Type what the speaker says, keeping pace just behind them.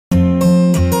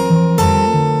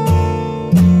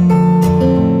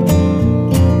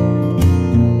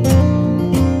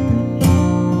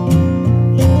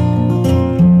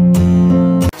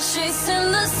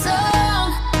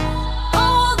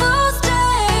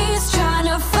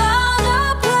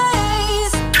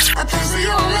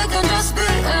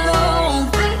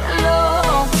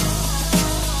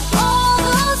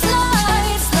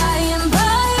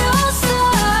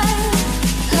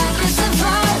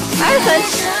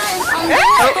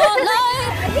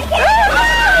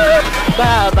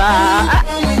Baba.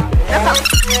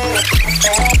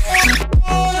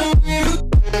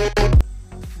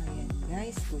 Ayan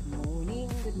guys, good morning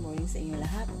sa inyo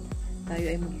lahat. Tayo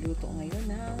ay magluto ngayon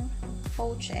ng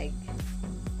poached egg.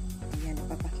 Ayan,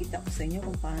 ipapakita ko sa inyo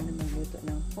kung paano magluto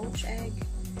ng poached egg.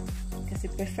 Kasi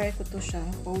prefer ko to siya,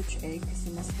 poached egg, kasi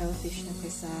mas healthy siya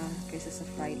kaysa sa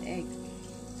fried egg.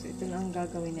 So ito lang ang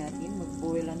gagawin natin.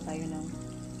 Mag-boil lang tayo ng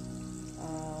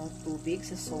tubig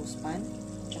sa saucepan.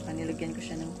 Tsaka nilagyan ko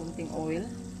siya ng kunting oil.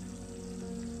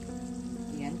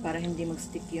 Yan, para hindi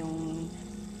mag-stick yung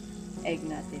egg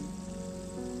natin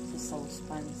sa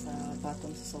saucepan, sa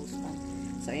bottom sa saucepan.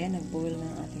 So ayan, nag-boil na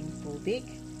ang ating tubig.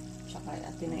 Tsaka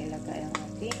atin na ilagay ang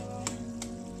ating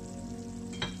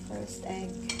first egg.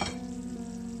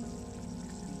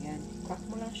 Ayan, crack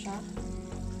mo lang siya.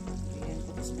 Ayan,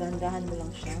 tapos dandahan mo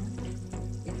lang siya.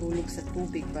 Ihulog sa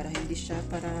tubig para hindi siya,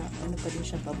 para ano pa din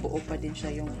siya, babuo pa din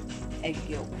siya yung egg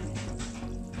yolk.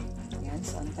 Ayan,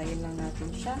 so antayin lang natin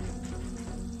siya.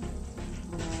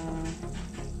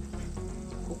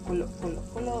 Kulo.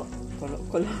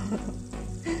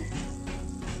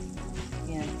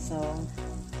 Ayan, so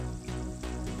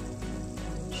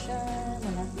siya,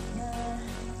 malapit na.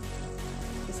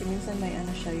 Kasi minsan may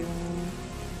ano siya, yung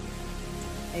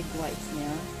egg whites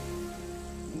niya.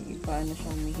 Paano siya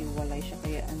umihiwalay siya,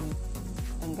 kaya ano,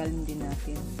 tanggalin din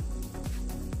natin.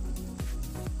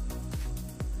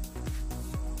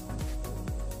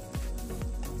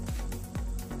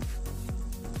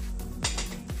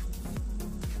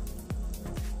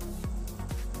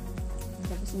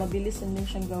 Tapos mabilis din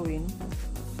siyang gawin.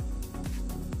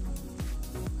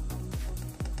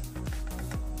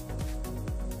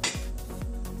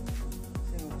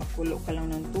 Pakulo ka lang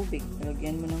ng tubig,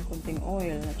 lagyan mo ng konting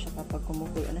oil, at saka pag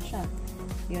kumukulo na siya,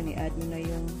 yun, i-add mo na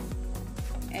yung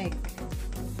egg.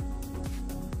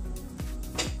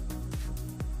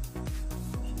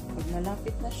 Pag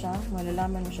malapit na siya,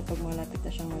 malalaman mo siya pag malapit na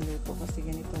siyang maluto, kasi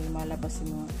ganito lumalabas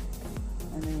yung mga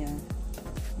ano niya,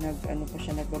 nag-ano pa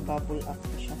siya, nagbabubble up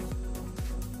pa siya.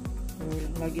 So,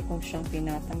 lagi kong siyang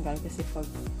tinatanggal kasi pag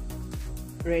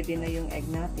ready na yung egg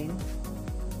natin,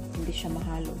 hindi siya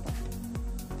mahalo pa.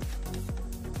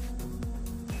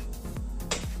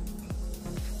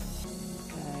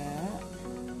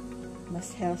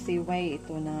 Mas healthy way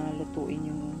ito na lutuin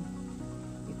yung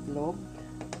itlog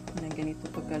na ganito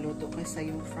pagkaluto kaysa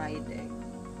yung fried egg.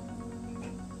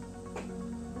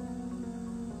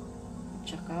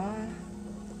 Tsaka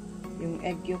yung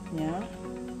egg yolk niya,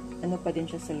 ano pa din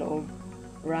siya sa loob,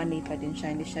 runny pa din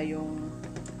siya, hindi siya yung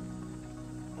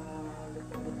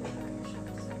luto-luto pa din siya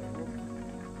sa loob.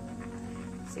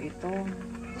 So ito,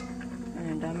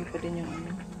 ang dami pa din yung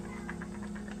ano.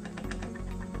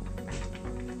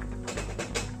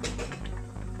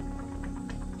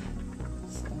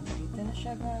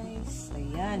 Siya guys.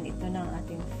 Ayan, ito na ang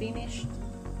ating finished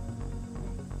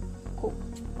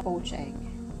cooked poached egg.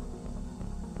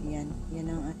 Ayan, yan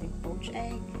ang ating poached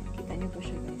egg. Kita nyo po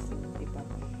siya guys, diba?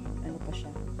 Ano pa siya?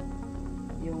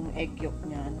 Yung egg yolk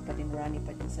niya, ano pa din, runny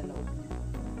pa din sa loob niya.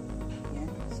 Ayan,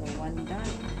 so one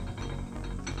done.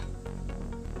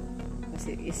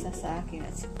 Kasi isa sa akin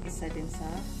at isa din sa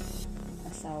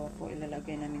asawa ko,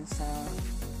 ilalagay namin sa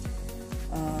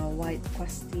white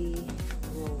crusty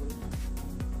roll.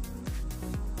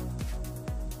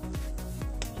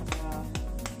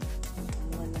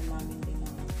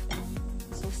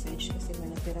 Kasi may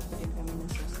natira po din kami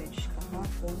ng sausage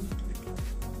kahapon.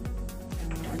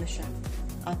 Ano siya?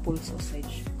 Apple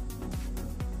sausage.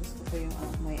 Gusto ko yung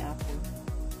may apple.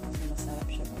 Kasi masarap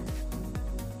siya ba?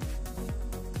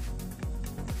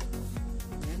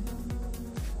 Ayan.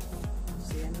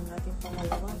 So yan ang ating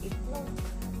pangalawang itlog.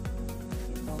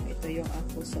 Ito yung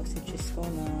apple sausages ko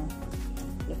na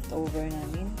leftover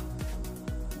namin.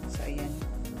 So ayan.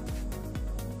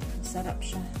 Masarap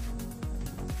siya.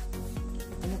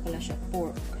 Ano pala siya?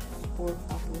 Pork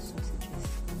apple sausages.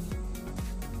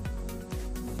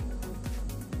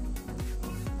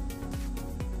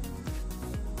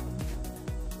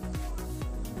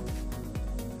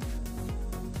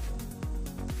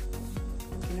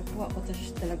 Kinukuha ko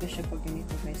talaga siya pag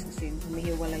ganito guys, kasi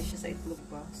humihiwalay siya sa itlog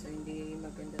ba, so hindi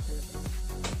maganda talaga.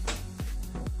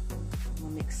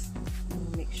 Mamix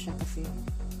siya kasi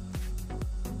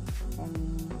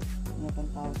ano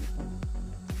bang tawag ito?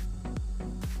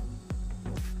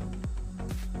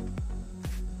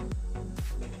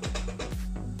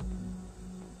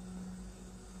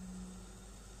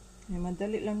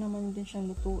 Madali lang naman din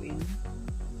siyang lutuin.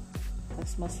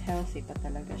 Tapos mas healthy pa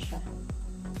talaga siya.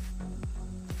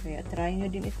 Kaya try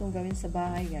nyo din itong gawin sa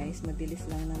bahay guys. Mabilis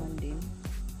lang naman din.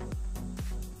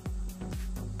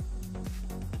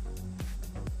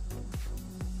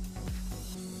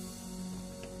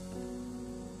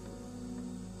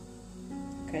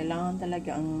 kailangan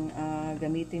talaga ang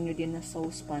gamitin nyo din na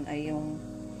saucepan ay yung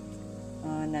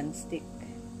non-stick.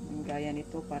 Gaya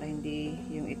nito para hindi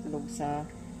yung itlog sa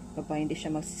baba, hindi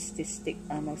siya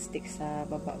mag-stick sa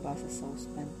baba ba sa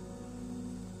saucepan.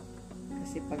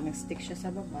 Kasi pag nag-stick siya sa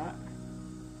baba,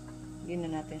 hindi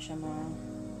na natin siya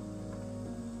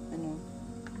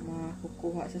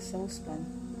makukuha sa saucepan.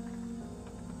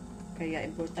 Kaya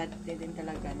importante din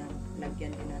talaga na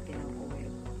lagyan din natin ng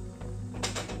oil.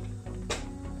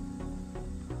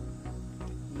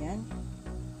 Yan.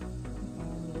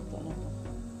 Luto na to.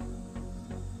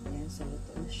 Yan, so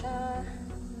luto na siya.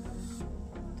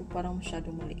 Ito parang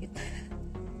masyadong maliit.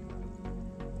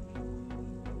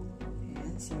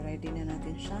 Yan, so ready na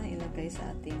natin siya ilagay sa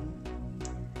ating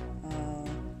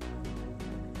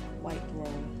white roll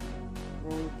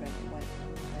bread, white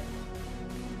roll bread.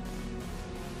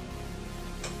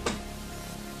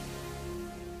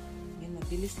 Yan,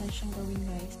 mabilis lang siyang gawin,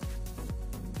 guys.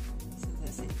 So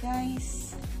that's it,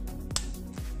 guys.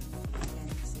 Yan,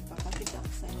 so papakita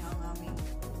ko sa inyo ang aming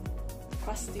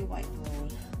crusty white roll.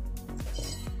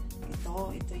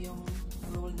 Ito yung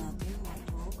roll natin, white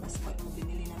roll. Kasi white roll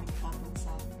binili namin kahapon sa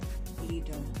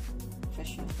Lidl.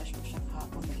 Fresh na fresh pa siya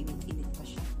kahapon, mainit-init pa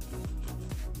siya.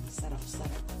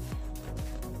 Sarap-sarap.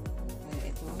 Kaya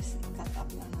ito, cut up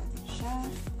lang natin siya.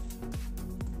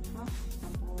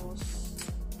 Tapos,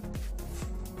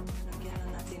 lagyan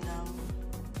na natin ng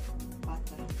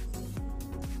butter.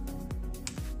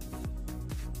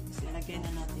 Tapos, ilagay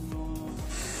na natin yung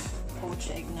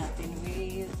poached egg natin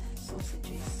with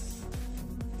sausages.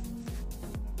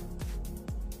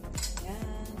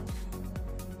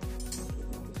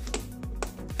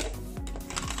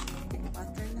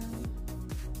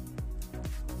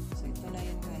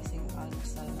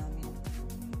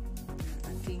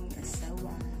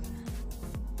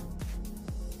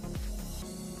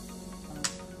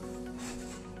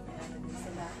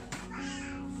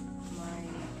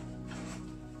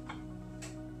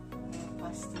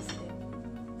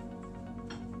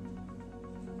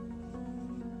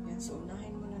 So,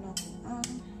 unahin muna natin ang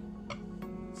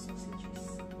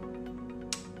sausages.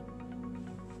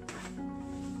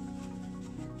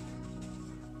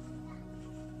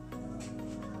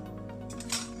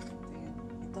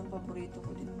 Ito ang paborito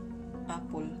ko din.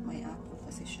 Apple. May apple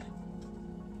kasi siya.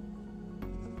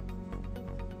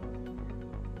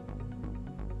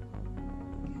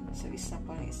 So, isa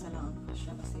lang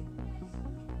siya kasi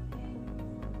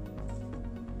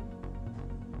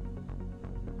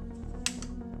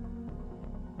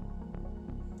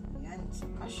so,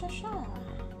 kasya siya.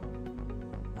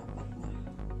 Dapat na.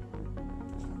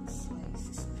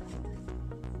 Slices na.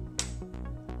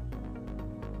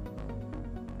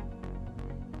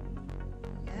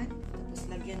 Yan. Tapos,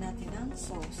 lagyan natin ng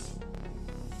sauce.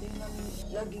 Ito yung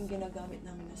laging ginagamit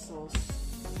namin na sauce.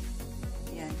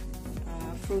 Yan.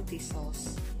 Fruity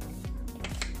sauce.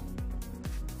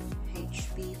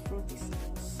 HP fruity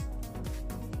sauce.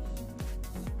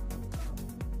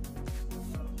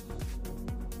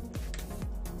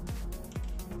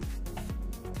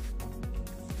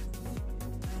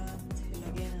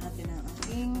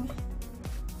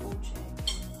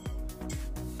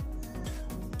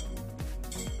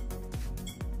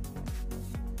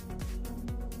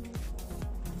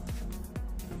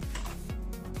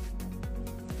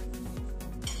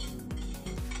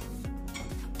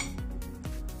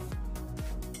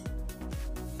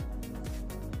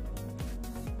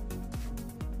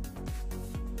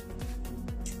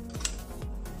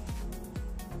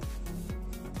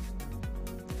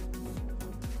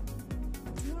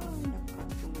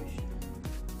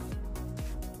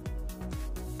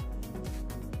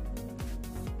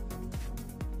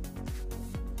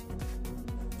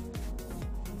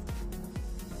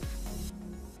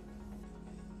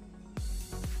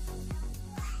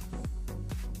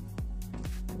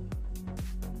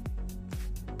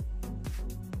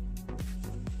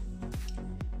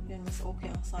 Mas okay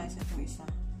ang size itong isa.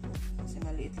 Kasi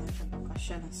maliit lang siya. Baka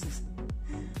siya lang sa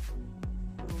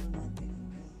roll natin.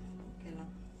 Okay lang.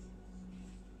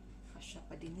 Kasya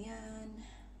pa din yan.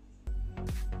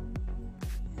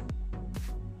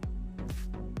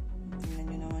 Tingnan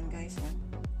nyo naman guys. Oh,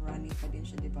 runny pa din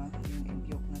siya, diba? Yung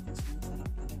egg yolk natin. So, masarap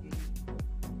talaga yun.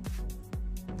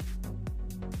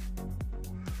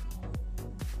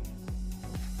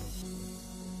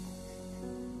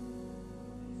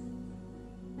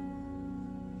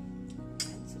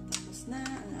 Na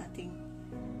ang ating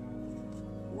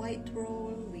white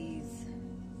roll with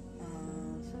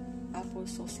apple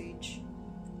sausage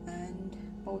and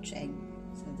poached egg.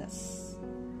 So that's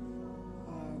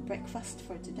our breakfast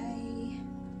for today.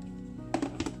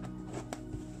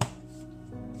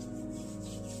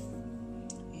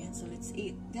 let's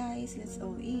eat guys, let's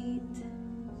all eat.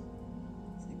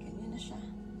 So ganyan na siya.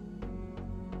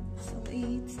 So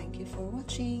eat. Thank you for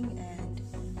watching and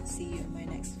see you in my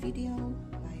next video.